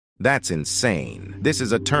That's insane. This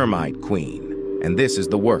is a termite queen, and this is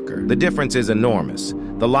the worker. The difference is enormous.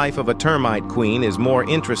 The life of a termite queen is more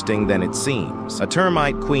interesting than it seems. A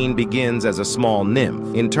termite queen begins as a small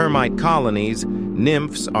nymph. In termite colonies,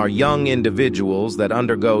 nymphs are young individuals that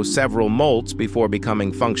undergo several molts before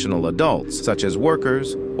becoming functional adults, such as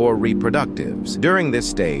workers or reproductives. During this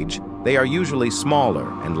stage, they are usually smaller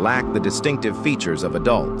and lack the distinctive features of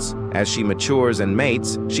adults. As she matures and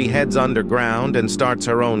mates, she heads underground and starts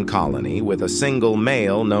her own colony with a single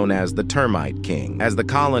male known as the termite king. As the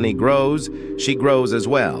colony grows, she grows as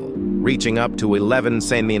well, reaching up to 11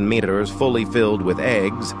 centimeters fully filled with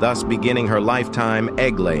eggs, thus beginning her lifetime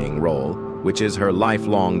egg-laying role, which is her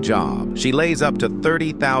lifelong job. She lays up to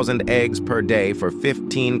 30,000 eggs per day for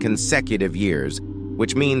 15 consecutive years,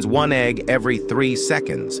 which means one egg every 3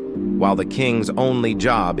 seconds, while the king's only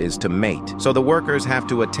job is to mate. So the workers have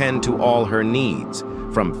to attend to all her needs,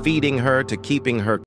 from feeding her to keeping her